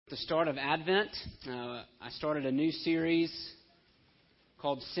the start of Advent. I started a new series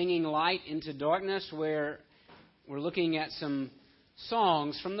called Singing Light into Darkness, where we're looking at some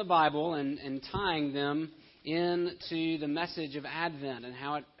songs from the Bible and tying them into the message of Advent and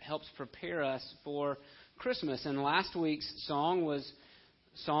how it helps prepare us for Christmas. And last week's song was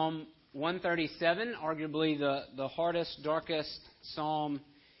Psalm 137, arguably the hardest, darkest psalm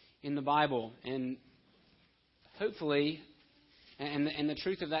in the Bible. And hopefully, and the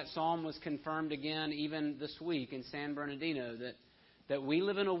truth of that psalm was confirmed again even this week in San Bernardino, that we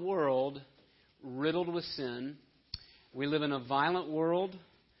live in a world riddled with sin. We live in a violent world,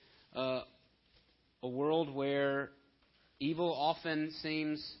 a world where evil often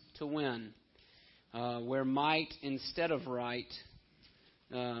seems to win, where might instead of right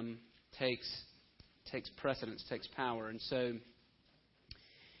takes precedence, takes power. And so,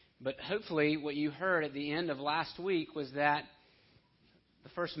 but hopefully what you heard at the end of last week was that the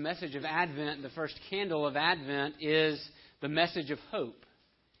first message of Advent, the first candle of Advent, is the message of hope.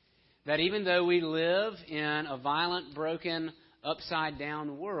 That even though we live in a violent, broken,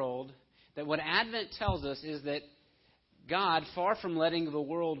 upside-down world, that what Advent tells us is that God, far from letting the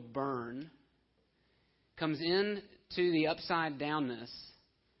world burn, comes into the upside-downness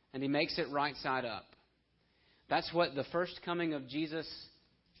and He makes it right side up. That's what the first coming of Jesus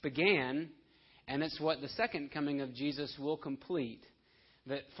began, and it's what the second coming of Jesus will complete.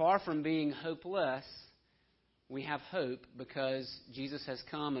 That far from being hopeless, we have hope because Jesus has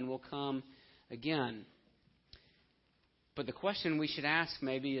come and will come again. But the question we should ask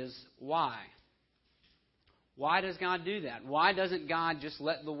maybe is, why? Why does God do that? Why doesn't God just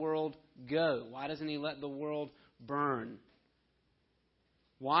let the world go? Why doesn't He let the world burn?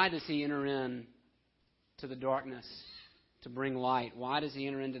 Why does He enter in to the darkness to bring light? Why does He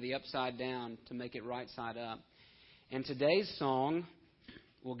enter into the upside down to make it right side up? And today's song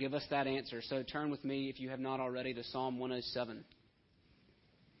will give us that answer. So turn with me, if you have not already, to Psalm 107.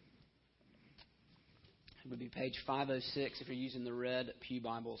 It would be page 506 if you're using the red Pew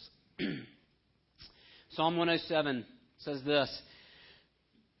Bibles. Psalm 107 says this: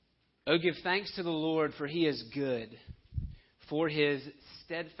 "Oh, give thanks to the Lord, for He is good, for His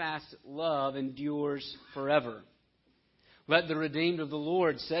steadfast love endures forever. Let the redeemed of the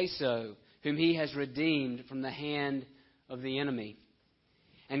Lord say so, whom He has redeemed from the hand of the enemy,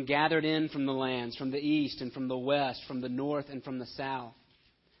 and gathered in from the lands, from the east and from the west, from the north and from the south.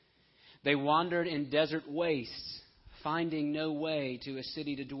 They wandered in desert wastes, finding no way to a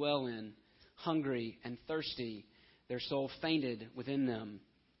city to dwell in. Hungry and thirsty, their soul fainted within them.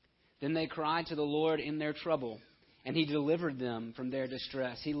 Then they cried to the Lord in their trouble, and He delivered them from their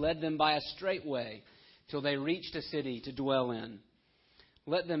distress. He led them by a straight way till they reached a city to dwell in.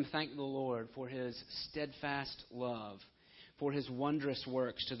 Let them thank the Lord for His steadfast love, for His wondrous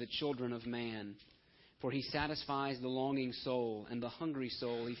works to the children of man. For He satisfies the longing soul, and the hungry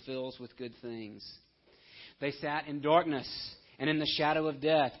soul He fills with good things. They sat in darkness and in the shadow of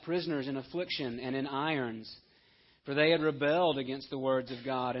death, prisoners in affliction and in irons. For they had rebelled against the words of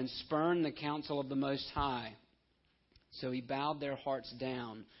God and spurned the counsel of the Most High. So He bowed their hearts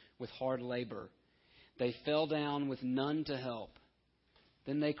down with hard labor. They fell down with none to help.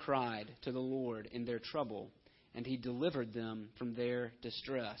 Then they cried to the Lord in their trouble, and He delivered them from their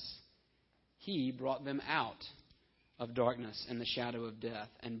distress. He brought them out of darkness and the shadow of death,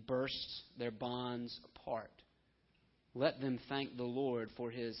 and burst their bonds apart. Let them thank the Lord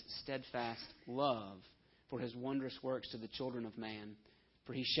for His steadfast love, for His wondrous works to the children of man.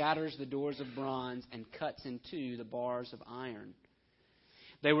 For He shatters the doors of bronze and cuts in two the bars of iron.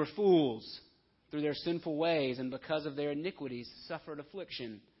 They were fools through their sinful ways, and because of their iniquities suffered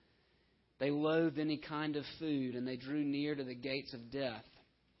affliction. They loathed any kind of food, and they drew near to the gates of death.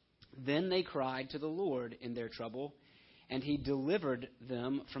 Then they cried to the Lord in their trouble, and He delivered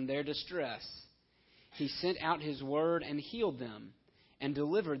them from their distress. He sent out His word and healed them, and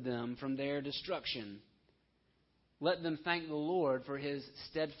delivered them from their destruction. Let them thank the Lord for His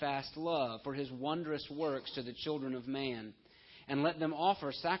steadfast love, for His wondrous works to the children of man. And let them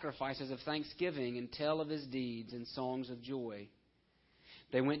offer sacrifices of thanksgiving and tell of His deeds and songs of joy.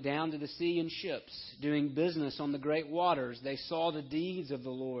 They went down to the sea in ships, doing business on the great waters. They saw the deeds of the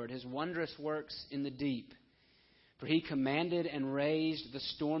Lord, His wondrous works in the deep. For He commanded and raised the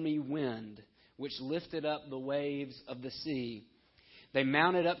stormy wind, which lifted up the waves of the sea. They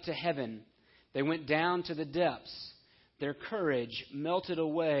mounted up to heaven. They went down to the depths. Their courage melted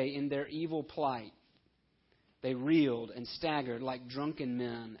away in their evil plight. They reeled and staggered like drunken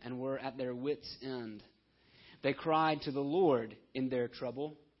men and were at their wits' end. They cried to the Lord in their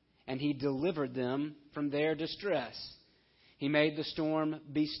trouble, and He delivered them from their distress. He made the storm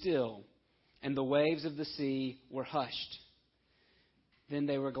be still, and the waves of the sea were hushed. Then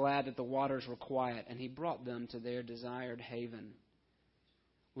they were glad that the waters were quiet, and he brought them to their desired haven.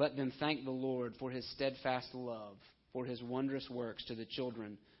 Let them thank the Lord for his steadfast love, for his wondrous works to the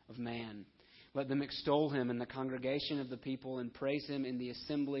children of man. Let them extol him in the congregation of the people and praise him in the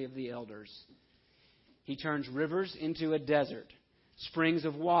assembly of the elders. He turns rivers into a desert, springs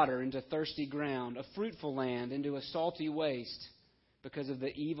of water into thirsty ground, a fruitful land into a salty waste because of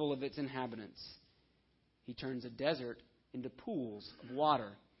the evil of its inhabitants. He turns a desert into pools of water,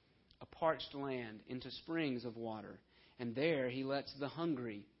 a parched land into springs of water. And there he lets the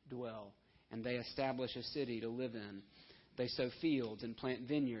hungry dwell, and they establish a city to live in. They sow fields and plant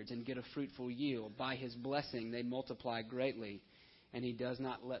vineyards and get a fruitful yield. By his blessing they multiply greatly, and he does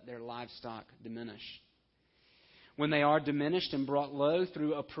not let their livestock diminish. When they are diminished and brought low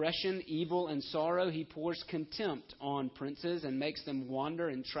through oppression, evil, and sorrow, he pours contempt on princes and makes them wander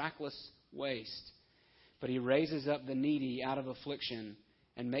in trackless waste. But he raises up the needy out of affliction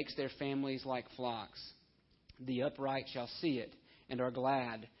and makes their families like flocks. The upright shall see it and are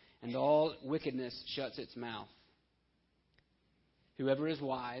glad, and all wickedness shuts its mouth. Whoever is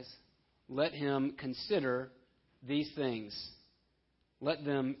wise, let him consider these things. Let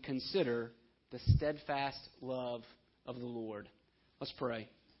them consider the steadfast love of the Lord. Let's pray.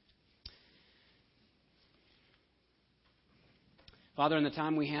 Father, in the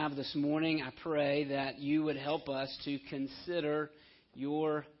time we have this morning, I pray that you would help us to consider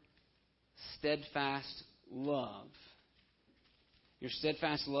your steadfast love. Your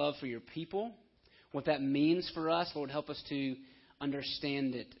steadfast love for your people. What that means for us, Lord, help us to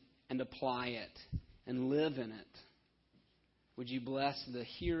understand it and apply it and live in it. Would you bless the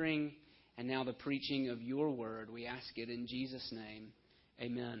hearing and now the preaching of your word? We ask it in Jesus' name.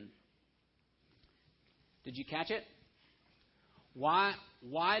 Amen. Did you catch it? Why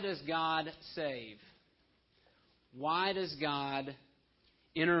does God save? Why does God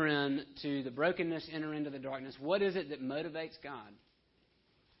enter into the brokenness, enter into the darkness? What is it that motivates God?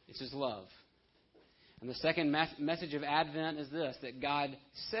 It's his love. And the second message of Advent is this, that God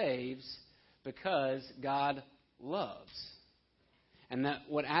saves because God loves. And that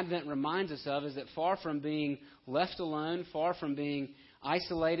what Advent reminds us of is that far from being left alone, far from being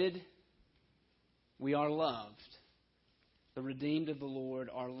isolated, we are loved. The redeemed of the Lord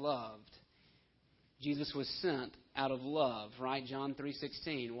are loved. Jesus was sent out of love, right? John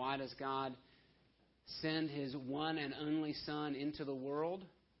 3:16. Why does God send his one and only Son into the world?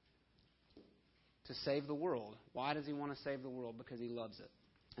 To save the world. Why does he want to save the world? Because he loves it.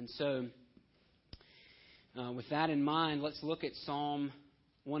 And so, with that in mind, let's look at Psalm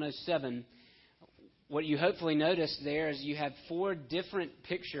 107. What you hopefully noticed there is you have four different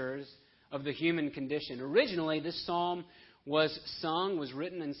pictures of the human condition. Originally, this psalm was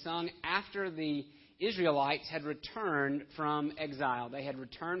written and sung after the Israelites had returned from exile. They had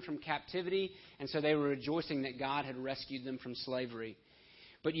returned from captivity, and so they were rejoicing that God had rescued them from slavery.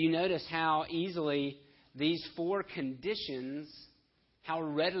 But you notice how easily these four conditions, how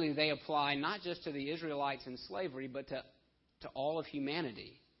readily they apply not just to the Israelites in slavery, but to all of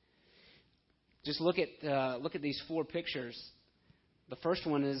humanity. Just look at these four pictures. The first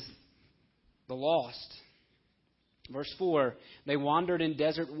one is the lost. Verse 4, they wandered in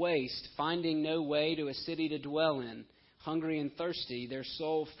desert waste, finding no way to a city to dwell in. Hungry and thirsty, their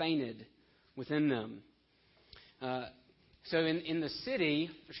soul fainted within them. So in the city,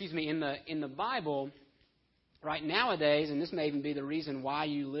 in the Bible, right nowadays, and this may even be the reason why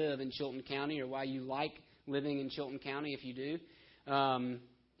you live in Chilton County or why you like living in Chilton County if you do.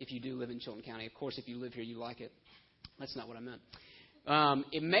 If you do live in Chilton County. Of course, if you live here, you like it. That's not what I meant.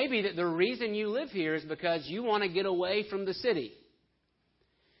 It may be that the reason you live here is because you want to get away from the city.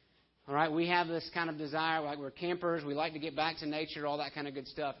 All right, we have this kind of desire, like we're campers, we like to get back to nature, all that kind of good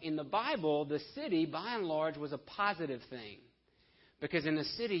stuff. In the Bible, the city, by and large, was a positive thing. Because in the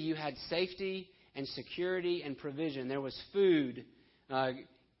city, you had safety and security and provision. There was food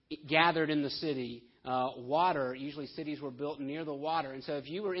gathered in the city, water. Usually cities were built near the water. And so if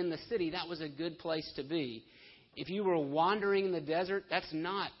you were in the city, that was a good place to be. If you were wandering in the desert, that's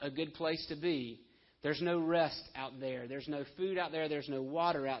not a good place to be. There's no rest out there. There's no food out there. There's no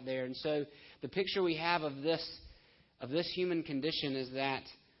water out there. And so the picture we have of this human condition is that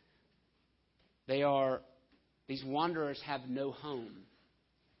these wanderers have no home.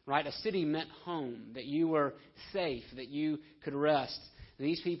 Right? A city meant home, that you were safe, that you could rest.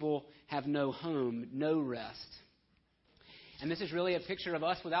 These people have no home, no rest. And this is really a picture of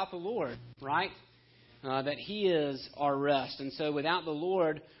us without the Lord, right? That He is our rest. And so without the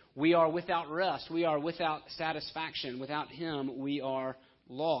Lord, we are without rest. We are without satisfaction. Without Him, we are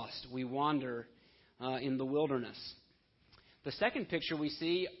lost. We wander in the wilderness. The second picture we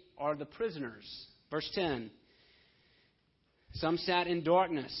see are the prisoners. Verse 10. Some sat in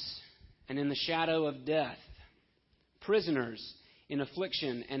darkness and in the shadow of death, prisoners in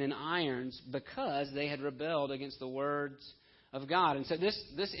affliction and in irons, because they had rebelled against the words of God. And so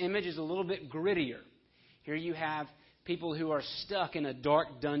this image is a little bit grittier. Here you have people who are stuck in a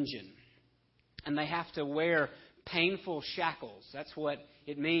dark dungeon, and they have to wear painful shackles. That's what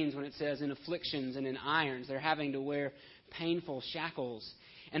it means when it says in afflictions and in irons. They're having to wear painful shackles.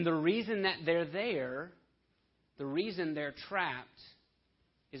 And the reason that they're there, the reason they're trapped,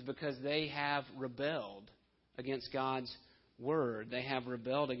 is because they have rebelled against God's word. They have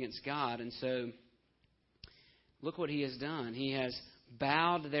rebelled against God. And so, look what He has done. He has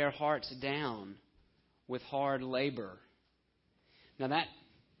bowed their hearts down with hard labor. Now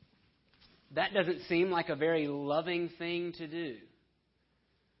that doesn't seem like a very loving thing to do.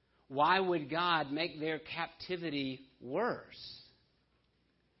 Why would God make their captivity worse?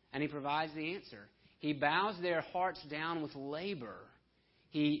 And He provides the answer. He bows their hearts down with labor.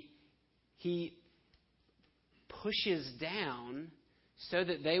 He pushes down so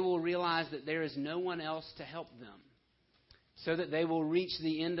that they will realize that there is no one else to help them, so that they will reach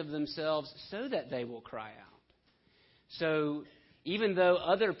the end of themselves, so that they will cry out. So even though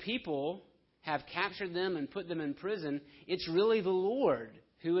other people have captured them and put them in prison, it's really the Lord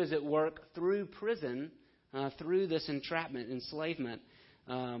who is at work through prison, through this entrapment, enslavement,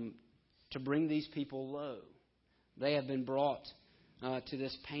 to bring these people low. They have been brought to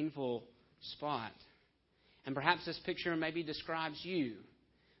this painful spot. And perhaps this picture maybe describes you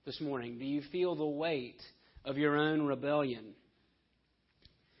this morning. Do you feel the weight of your own rebellion?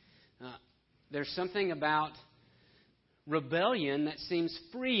 There's something about rebellion that seems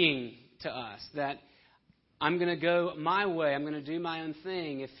freeing to us, that I'm going to go my way, I'm going to do my own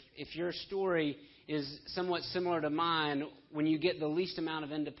thing. If your story is somewhat similar to mine, when you get the least amount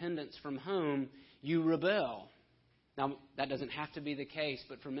of independence from home, you rebel. Now, that doesn't have to be the case,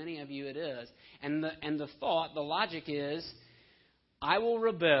 but for many of you it is. And the thought, the logic is, I will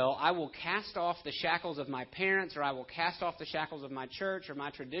rebel, I will cast off the shackles of my parents, or I will cast off the shackles of my church or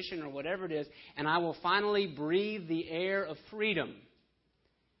my tradition or whatever it is, and I will finally breathe the air of freedom.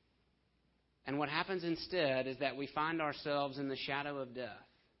 And what happens instead is that we find ourselves in the shadow of death.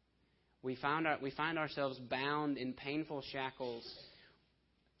 We find ourselves bound in painful shackles,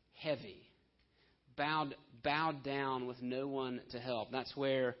 heavy, bowed down with no one to help. That's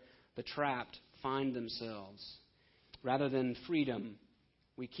where the trapped find themselves. Rather than freedom,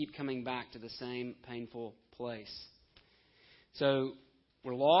 we keep coming back to the same painful place. So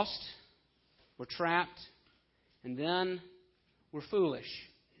we're lost, we're trapped, and then we're foolish.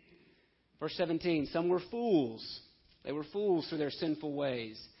 Verse 17, some were fools. They were fools through their sinful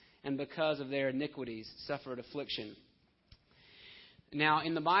ways, and because of their iniquities suffered affliction. Now,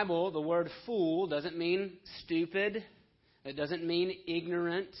 in the Bible, the word fool doesn't mean stupid. It doesn't mean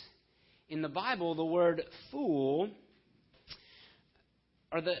ignorant. In the Bible, the word fool,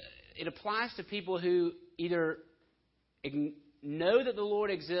 it applies to people who either know that the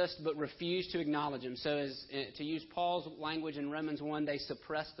Lord exists but refuse to acknowledge Him. So to use Paul's language in Romans 1, they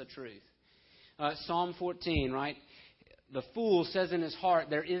suppress the truth. Psalm 14, right? The fool says in his heart,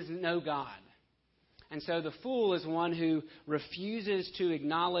 there is no God. And so the fool is one who refuses to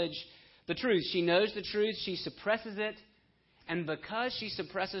acknowledge the truth. She knows the truth, she suppresses it, and because she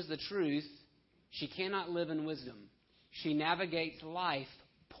suppresses the truth, she cannot live in wisdom. She navigates life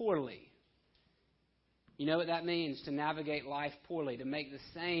poorly. You know what that means, to navigate life poorly, to make the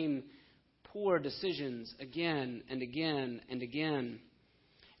same poor decisions again and again and again.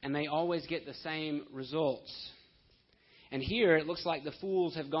 And they always get the same results. And here it looks like the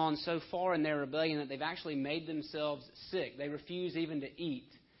fools have gone so far in their rebellion that they've actually made themselves sick. They refuse even to eat.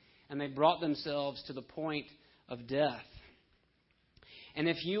 And they brought themselves to the point of death. And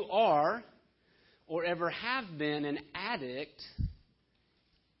if you are, or ever have been, an addict,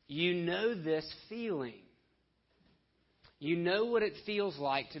 you know this feeling. You know what it feels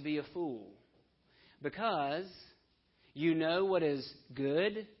like to be a fool. Because you know what is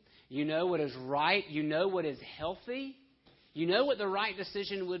good. You know what is right. You know what is healthy. You know what the right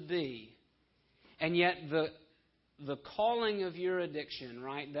decision would be. And yet the calling of your addiction,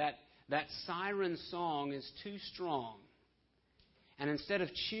 right, that siren song is too strong. And instead of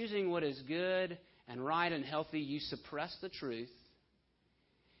choosing what is good and right and healthy, you suppress the truth.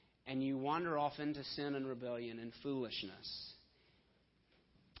 And you wander off into sin and rebellion and foolishness.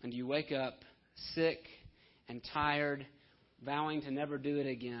 And you wake up sick and tired, vowing to never do it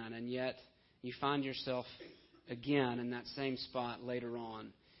again, and yet you find yourself again in that same spot later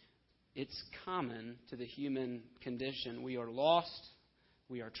on. It's common to the human condition. We are lost,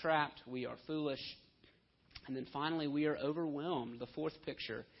 we are trapped, we are foolish, and then finally we are overwhelmed. The fourth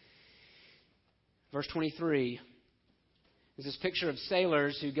picture, verse 23, is this picture of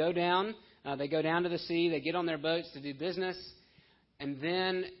sailors who go down. They go down to the sea, they get on their boats to do business, and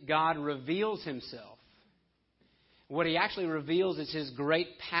then God reveals himself. What he actually reveals is his great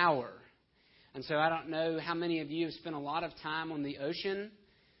power. And so I don't know how many of you have spent a lot of time on the ocean,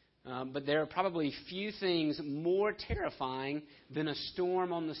 but there are probably few things more terrifying than a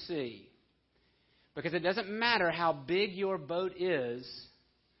storm on the sea. Because it doesn't matter how big your boat is,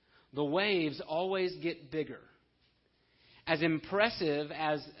 the waves always get bigger. As impressive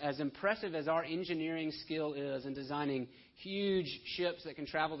as our engineering skill is in designing huge ships that can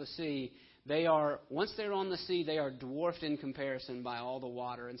travel the sea, once they're on the sea, they are dwarfed in comparison by all the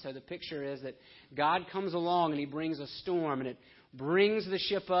water. And so the picture is that God comes along and he brings a storm, and it brings the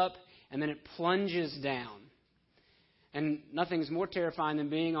ship up, and then it plunges down. And nothing's more terrifying than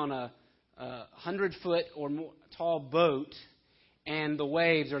being on a 100-foot or more tall boat, and the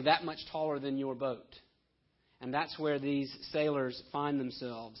waves are that much taller than your boat. And that's where these sailors find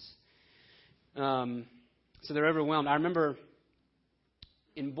themselves. So they're overwhelmed. I remember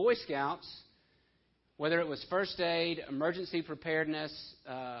in Boy Scouts, whether it was first aid, emergency preparedness,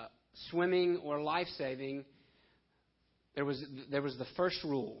 swimming, or life-saving, there was the first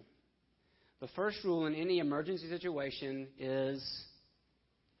rule. The first rule in any emergency situation is,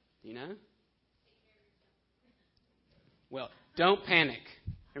 do you know? Well, don't panic.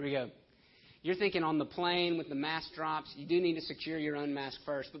 Here we go. You're thinking on the plane with the mask drops, you do need to secure your own mask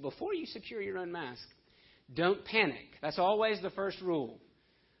first. But before you secure your own mask, don't panic. That's always the first rule.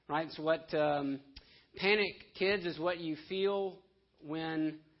 Right? It's what panic, kids, is what you feel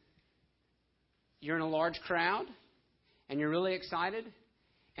when you're in a large crowd and you're really excited,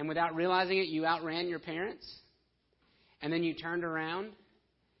 and without realizing it, you outran your parents, and then you turned around,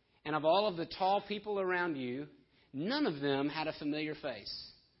 and of all of the tall people around you, none of them had a familiar face.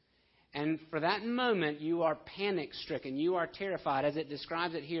 And for that moment, you are panic-stricken. You are terrified, as it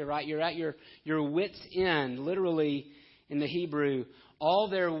describes it here, right? You're at your wit's end, literally in the Hebrew. All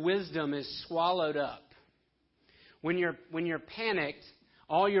their wisdom is swallowed up. When you're panicked,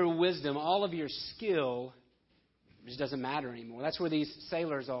 all your wisdom, all of your skill just doesn't matter anymore. That's where these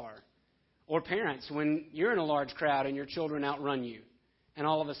sailors are. Or parents, when you're in a large crowd and your children outrun you, and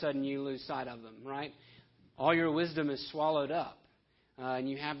all of a sudden you lose sight of them, right? All your wisdom is swallowed up, and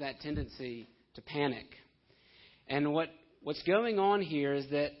you have that tendency to panic. And what's going on here is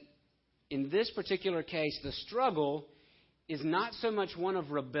that in this particular case, the struggle is not so much one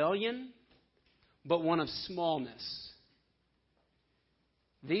of rebellion, but one of smallness.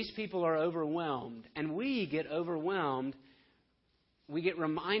 These people are overwhelmed, and we get overwhelmed. We get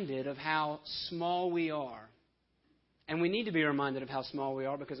reminded of how small we are. And we need to be reminded of how small we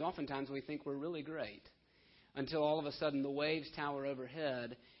are, because oftentimes we think we're really great until all of a sudden the waves tower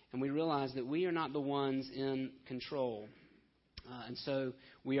overhead and we realize that we are not the ones in control. And so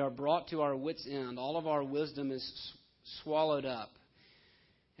we are brought to our wits' end. All of our wisdom is swallowed up,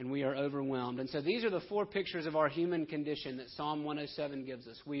 and we are overwhelmed. And so these are the four pictures of our human condition that Psalm 107 gives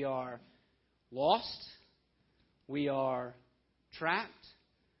us. We are lost, we are trapped,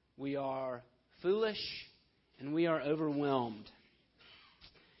 we are foolish, and we are overwhelmed.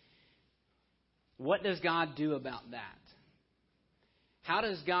 What does God do about that? How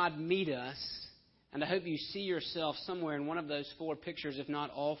does God meet us? And I hope you see yourself somewhere in one of those four pictures, if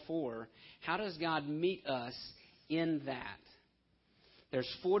not all four. How does God meet us in that? There's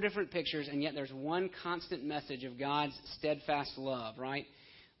four different pictures, and yet there's one constant message of God's steadfast love, right?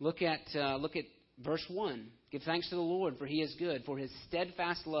 Look at verse 1. Give thanks to the Lord, for he is good, for his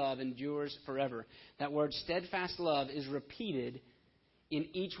steadfast love endures forever. That word steadfast love is repeated in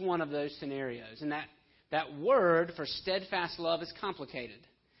each one of those scenarios. And that word for steadfast love is complicated,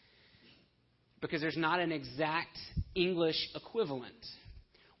 because there's not an exact English equivalent.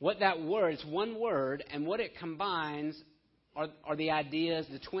 What that word, it's one word, and what it combines are the ideas,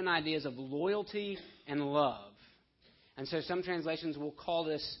 the twin ideas of loyalty and love. And so some translations will call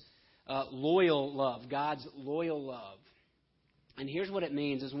this loyal love, God's loyal love. And here's what it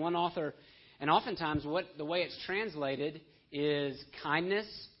means. As one author, and oftentimes the way it's translated is kindness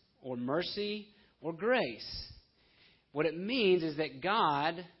or mercy or grace. What it means is that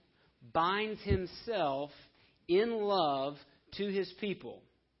God binds himself in love to his people.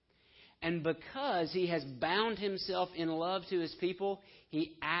 And because he has bound himself in love to his people,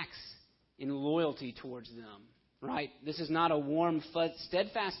 he acts in loyalty towards them. right? This is not a warm,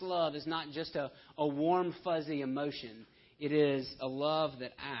 steadfast love is not just a warm, fuzzy emotion. It is a love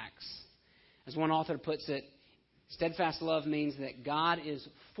that acts. As one author puts it, steadfast love means that God is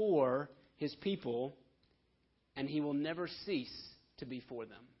for his people, and he will never cease to be for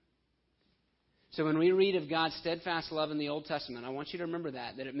them. So when we read of God's steadfast love in the Old Testament, I want you to remember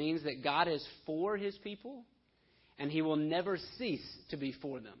that it means that God is for his people, and he will never cease to be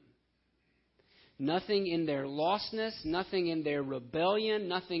for them. Nothing in their lostness, nothing in their rebellion,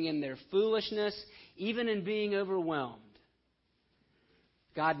 nothing in their foolishness, even in being overwhelmed.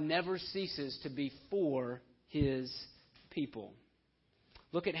 God never ceases to be for his people.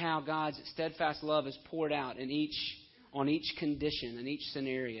 Look at how God's steadfast love is poured out on each condition, in each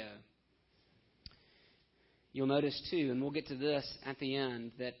scenario. You'll notice too, and we'll get to this at the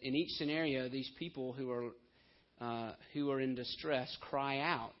end, that in each scenario, these people who are in distress cry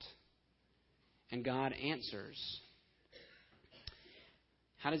out, and God answers.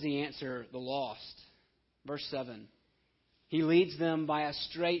 How does he answer the lost? Verse 7. He leads them by a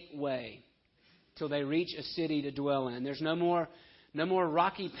straight way till they reach a city to dwell in. There's no more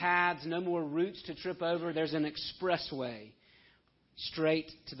rocky paths, no more routes to trip over. There's an expressway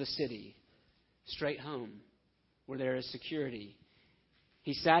straight to the city, straight home, where there is security.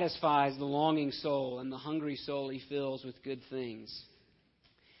 He satisfies the longing soul, and the hungry soul he fills with good things.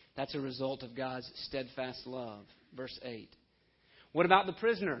 That's a result of God's steadfast love. Verse 8. What about the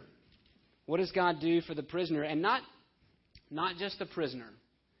prisoner? What does God do for the prisoner? And not just the prisoner,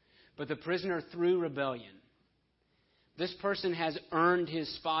 but the prisoner through rebellion. This person has earned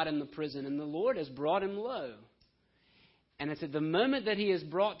his spot in the prison, and the Lord has brought him low. And it's at the moment that he is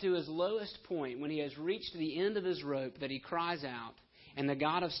brought to his lowest point, when he has reached the end of his rope, that he cries out. And the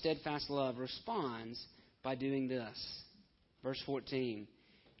God of steadfast love responds by doing this. Verse 14.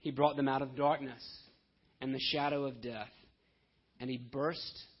 He brought them out of darkness and the shadow of death, and he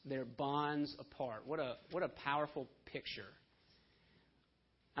burst their bonds apart. What a powerful picture.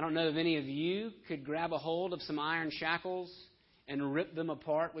 I don't know if any of you could grab a hold of some iron shackles and rip them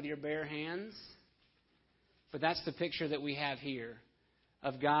apart with your bare hands. But that's the picture that we have here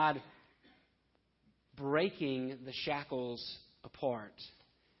of God breaking the shackles apart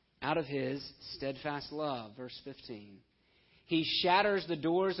out of his steadfast love. Verse 15. He shatters the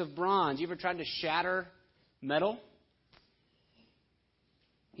doors of bronze. You ever tried to shatter metal?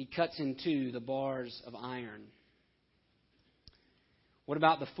 He cuts in two the bars of iron. What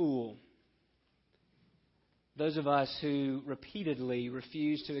about the fool? Those of us who repeatedly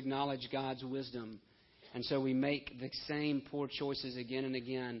refuse to acknowledge God's wisdom, and so we make the same poor choices again and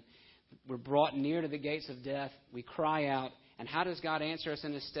again. We're brought near to the gates of death. We cry out. And how does God answer us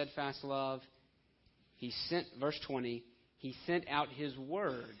in his steadfast love? He sent, verse 20, he sent out his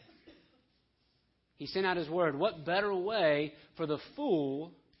word. He sent out his word. What better way for the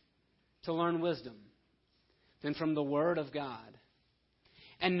fool to learn wisdom than from the word of God?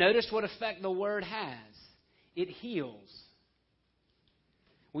 And notice what effect the word has. It heals.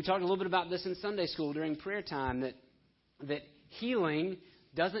 We talked a little bit about this in Sunday school during prayer time, that healing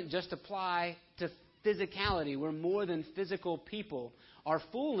doesn't just apply to physicality. We're more than physical people. Our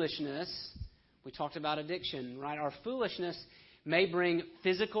foolishness, we talked about addiction, right? Our foolishness may bring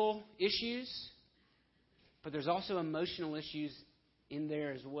physical issues, but there's also emotional issues in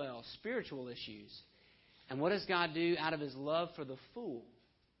there as well, spiritual issues. And what does God do out of his love for the fool?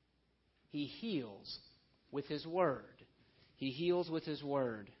 He heals with his word. He heals with his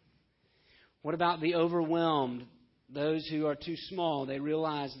word. What about the overwhelmed? Those who are too small, they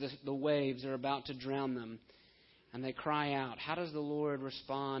realize the waves are about to drown them, and they cry out. How does the Lord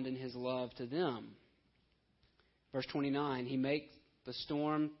respond in his love to them? Verse 29, he makes the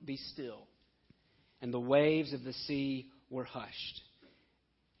storm be still, and the waves of the sea were hushed,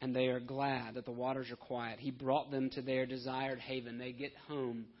 and they are glad that the waters are quiet. He brought them to their desired haven. They get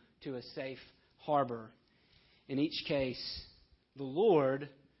home to a safe harbor. In each case, the Lord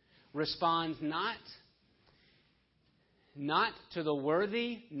responds not to the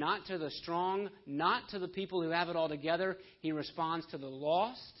worthy, not to the strong, not to the people who have it all together. He responds to the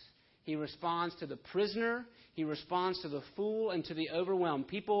lost. He responds to the prisoner. He responds to the fool and to the overwhelmed.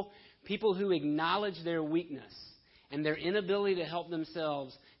 People who acknowledge their weakness and their inability to help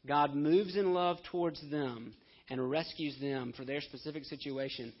themselves. God moves in love towards them and rescues them for their specific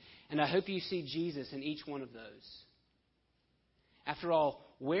situation. And I hope you see Jesus in each one of those. After all,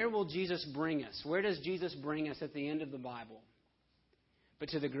 where will Jesus bring us? Where does Jesus bring us at the end of the Bible? But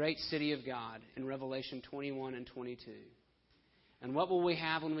to the great city of God in Revelation 21 and 22. And what will we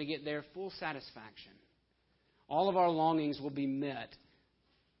have when we get there? Full satisfaction. All of our longings will be met,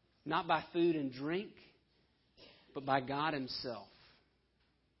 not by food and drink, but by God himself.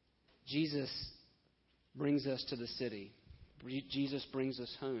 Jesus brings us to the city. Jesus brings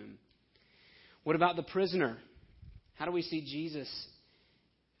us home. What about the prisoner? How do we see Jesus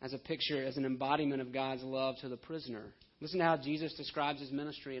as a picture, as an embodiment of God's love to the prisoner? Listen to how Jesus describes his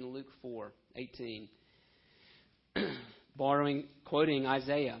ministry in Luke 4:18. Quoting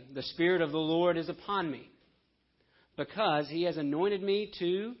Isaiah, "The Spirit of the Lord is upon me, because he has anointed me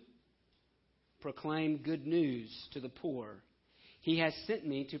to proclaim good news to the poor. He has sent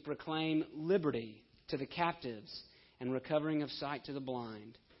me to proclaim liberty to the captives and recovering of sight to the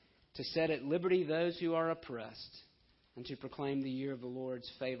blind, to set at liberty those who are oppressed, and to proclaim the year of the Lord's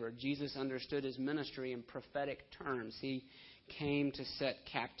favor." Jesus understood his ministry in prophetic terms. He came to set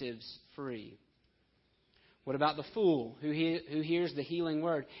captives free. What about the fool who hears the healing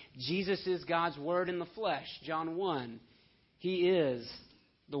word? Jesus is God's word in the flesh. John 1. He is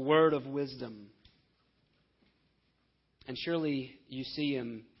the word of wisdom. And surely you see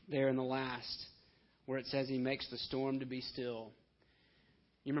him there in the last, where it says he makes the storm to be still.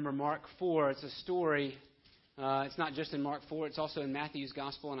 You remember Mark 4. It's a story. It's not just in Mark 4. It's also in Matthew's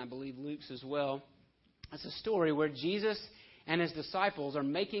gospel, and I believe Luke's as well. It's a story where Jesus and his disciples are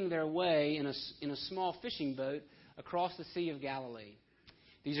making their way in a small fishing boat across the Sea of Galilee.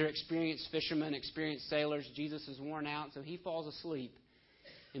 These are experienced fishermen, experienced sailors. Jesus is worn out, so he falls asleep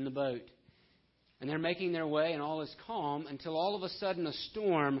in the boat. And they're making their way, and all is calm, until all of a sudden a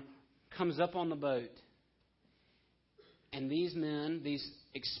storm comes up on the boat. And these men, these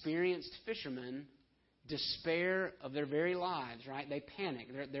experienced fishermen, despair of their very lives, right? They panic.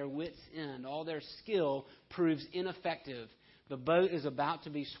 Their wits end. All their skill proves ineffective. The boat is about to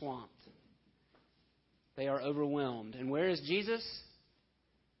be swamped. They are overwhelmed. And where is Jesus?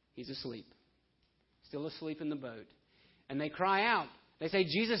 He's asleep. Still asleep in the boat. And they cry out. They say,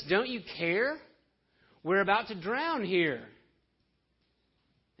 "Jesus, don't you care? We're about to drown here."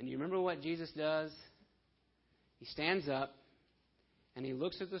 And you remember what Jesus does? He stands up and he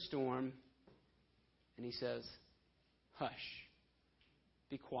looks at the storm and he says, "Hush,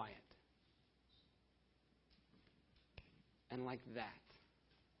 be quiet." And like that,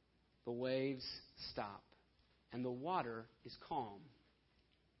 the waves stop and the water is calm.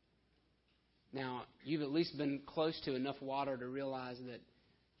 Now, you've at least been close to enough water to realize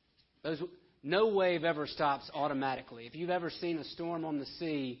that no wave ever stops automatically. If you've ever seen a storm on the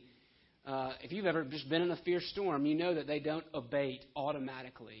sea, if you've ever just been in a fierce storm, you know that they don't abate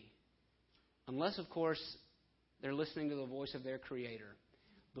automatically. Unless, of course, they're listening to the voice of their Creator.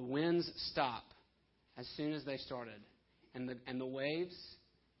 The winds stop as soon as they started. And the waves,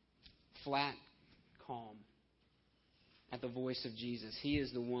 flat, calm, at the voice of Jesus. He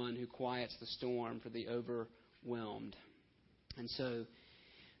is the one who quiets the storm for the overwhelmed. And so,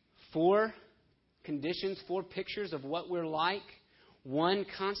 4 conditions, 4 pictures of what we're like. 1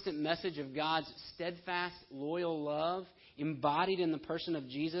 constant message of God's steadfast, loyal love embodied in the person of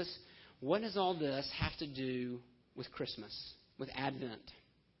Jesus. What does all this have to do with Christmas, with Advent,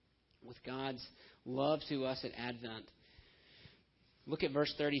 with God's love to us at Advent? Look at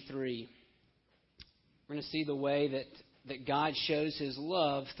verse 33. We're going to see the way that God shows his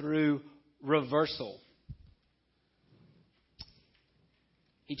love through reversal.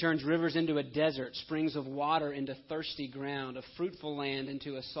 He turns rivers into a desert, springs of water into thirsty ground, a fruitful land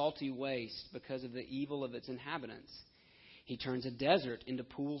into a salty waste because of the evil of its inhabitants. He turns a desert into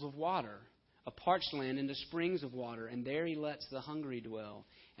pools of water, a parched land into springs of water, and there he lets the hungry dwell,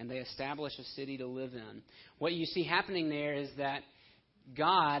 and they establish a city to live in. What you see happening there is that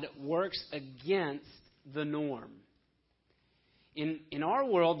God works against the norm. In our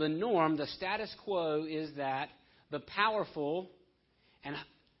world, the norm, the status quo, is that the powerful, and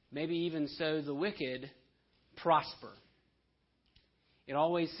maybe even so the wicked, prosper. It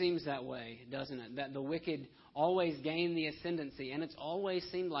always seems that way, doesn't it? That the wicked always gain the ascendancy, and it's always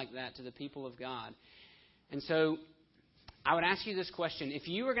seemed like that to the people of God. And so I would ask you this question. If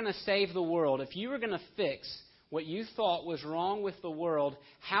you were going to save the world, if you were going to fix what you thought was wrong with the world,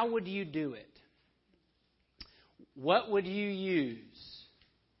 how would you do it? What would you use?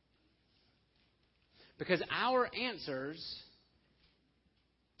 Because our answers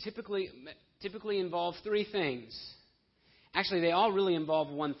typically involve 3 things. Actually, they all really involve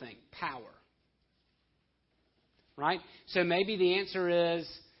one thing: power. Right? So maybe the answer is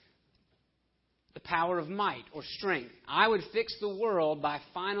the power of might or strength. I would fix the world by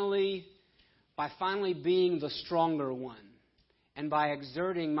finally being the stronger one and by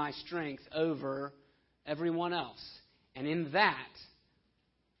exerting my strength over everyone else. And in that,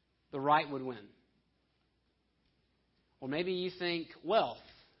 the right would win. Or maybe you think wealth.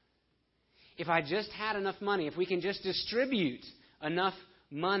 If I just had enough money, if we can just distribute enough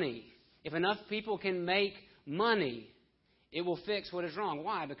money, if enough people can make money, it will fix what is wrong.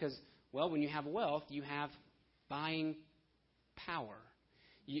 Why? Because, well, when you have wealth, you have buying power.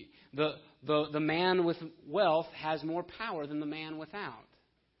 The man with wealth has more power than the man without.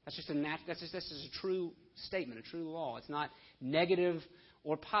 That's just a true statement, a true law. It's not negative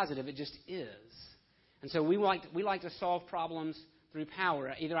or positive. It just is. And so we like to solve problems through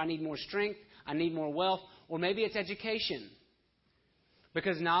power. Either I need more strength, I need more wealth, or maybe it's education.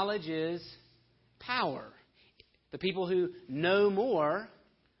 Because knowledge is power. The people who know more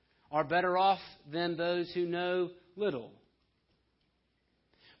are better off than those who know little.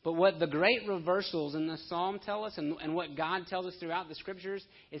 But what the great reversals in this psalm tell us, and what God tells us throughout the Scriptures,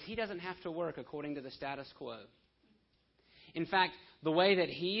 is He doesn't have to work according to the status quo. In fact, the way that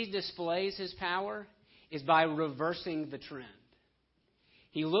He displays His power is by reversing the trend.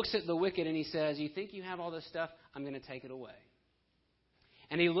 He looks at the wicked and He says, you think you have all this stuff? I'm going to take it away.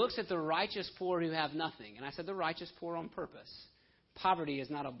 And He looks at the righteous poor who have nothing. And I said the righteous poor on purpose. Poverty is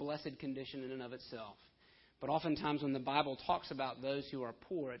not a blessed condition in and of itself. But oftentimes when the Bible talks about those who are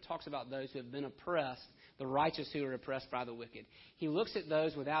poor, it talks about those who have been oppressed, the righteous who are oppressed by the wicked. He looks at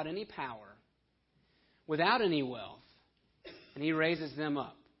those without any power, without any wealth, and He raises them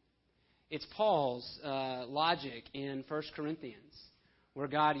up. It's Paul's logic in 1 Corinthians, where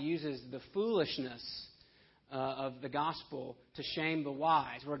God uses the foolishness of the gospel to shame the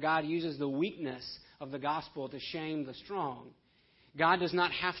wise, where God uses the weakness of the gospel to shame the strong. God does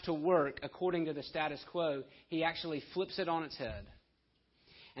not have to work according to the status quo. He actually flips it on its head.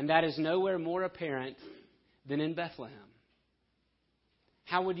 And that is nowhere more apparent than in Bethlehem.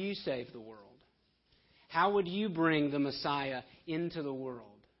 How would you save the world? How would you bring the Messiah into the world?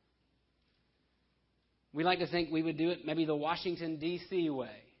 We like to think we would do it maybe the Washington, D.C.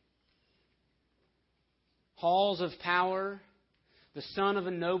 way. Halls of power, the son of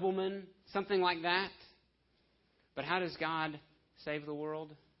a nobleman, something like that. But how does God save the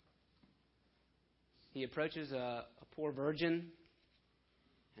world? He approaches a poor virgin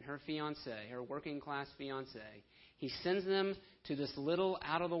and her fiancé, her working class fiancé. He sends them to this little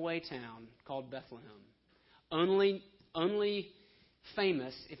out-of-the-way town called Bethlehem. Only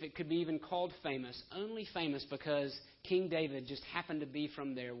famous, if it could be even called famous, only famous because King David just happened to be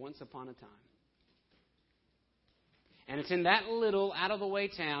from there once upon a time. And it's in that little out-of-the-way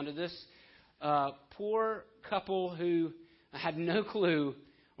town to this poor couple who had no clue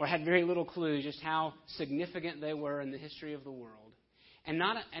or had very little clue just how significant they were in the history of the world. And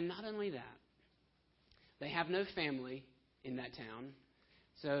not only that, they have no family in that town,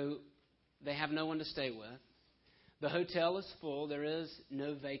 so they have no one to stay with. The hotel is full. There is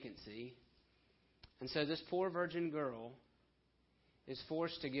no vacancy. And so this poor virgin girl is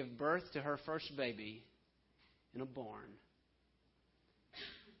forced to give birth to her first baby in a barn.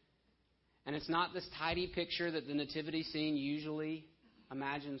 And it's not this tidy picture that the nativity scene usually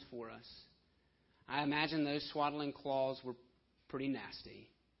imagines for us. I imagine those swaddling cloths were pretty nasty.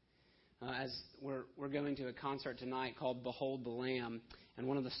 As we're going to a concert tonight called Behold the Lamb, and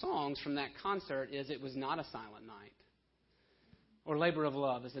one of the songs from that concert is It Was Not a Silent Night. Or Labor of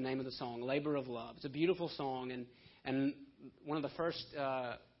Love is the name of the song, Labor of Love. It's a beautiful song, and one of the first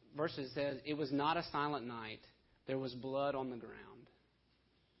verses says, It was not a silent night, there was blood on the ground.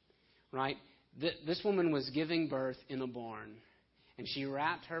 Right? This woman was giving birth in a barn, and she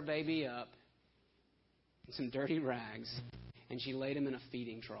wrapped her baby up in some dirty rags, and she laid him in a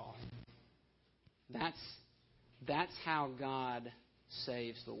feeding trough. That's how God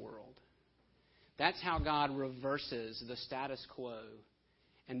saves the world. That's how God reverses the status quo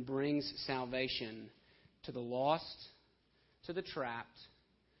and brings salvation to the lost, to the trapped,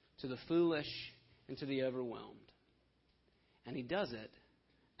 to the foolish, and to the overwhelmed. And He does it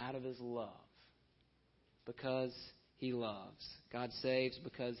out of His love, because He loves. God saves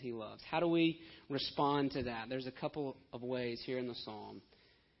because He loves. How do we respond to that? There's a couple of ways here in the psalm.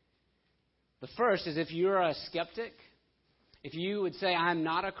 The first is if you're a skeptic, if you would say, I'm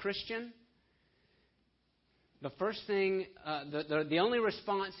not a Christian, the first thing, the only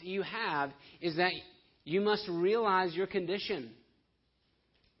response you have is that you must realize your condition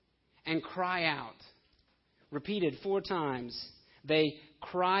and cry out. Repeated 4 times. They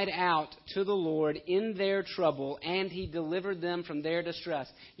cried out to the Lord in their trouble, and He delivered them from their distress.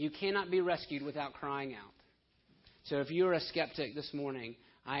 You cannot be rescued without crying out. So if you're a skeptic this morning,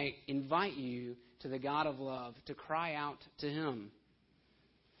 I invite you to the God of love to cry out to Him.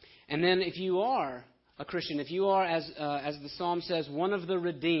 And then if you are a Christian, if you are, as the psalm says, one of the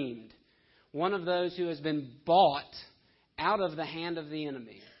redeemed, one of those who has been bought out of the hand of the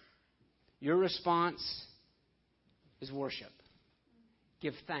enemy, Your response is worship.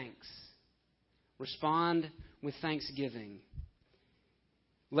 Give thanks. Respond with thanksgiving.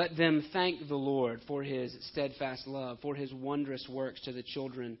 Let them thank the Lord for His steadfast love, for His wondrous works to the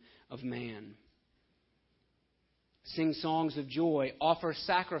children of man. Sing songs of joy. Offer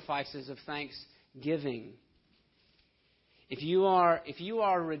sacrifices of thanksgiving. If you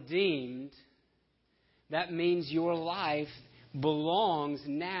are redeemed, that means your life belongs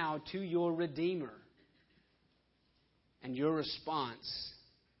now to your Redeemer. And your response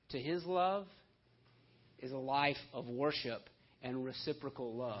to His love is a life of worship and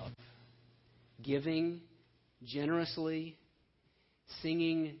reciprocal love. Giving generously,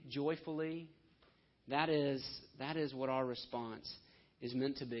 singing joyfully, that is what our response is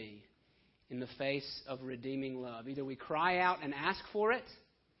meant to be in the face of redeeming love. Either we cry out and ask for it,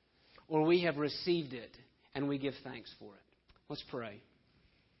 or we have received it and we give thanks for it. Let's pray.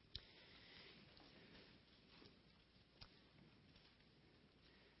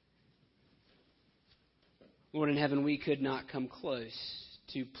 Lord in heaven, we could not come close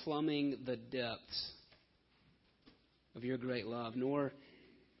to plumbing the depths of your great love, nor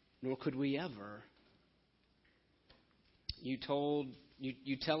could we ever. You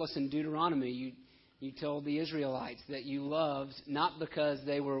tell us in Deuteronomy, you told the Israelites that you loved not because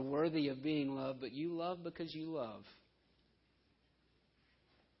they were worthy of being loved, but you love because you love.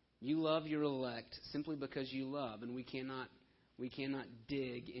 You love your elect simply because you love, and we cannot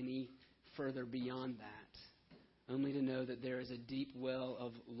dig any further beyond that. Only to know that there is a deep well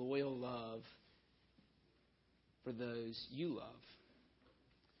of loyal love for those you love,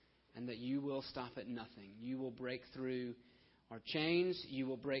 and that you will stop at nothing. You will break through our chains. You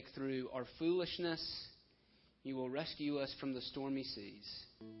will break through our foolishness. You will rescue us from the stormy seas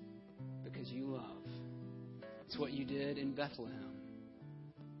because you love. It's what you did in Bethlehem,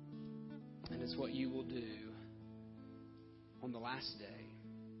 and it's what you will do on the last day.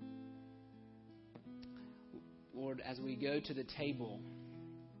 Lord, as we go to the table,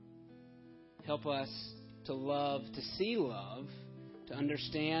 help us to love, to see love, to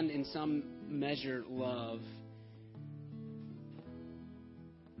understand in some measure love,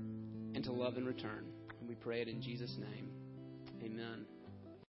 and to love in return. And we pray it in Jesus' name. Amen.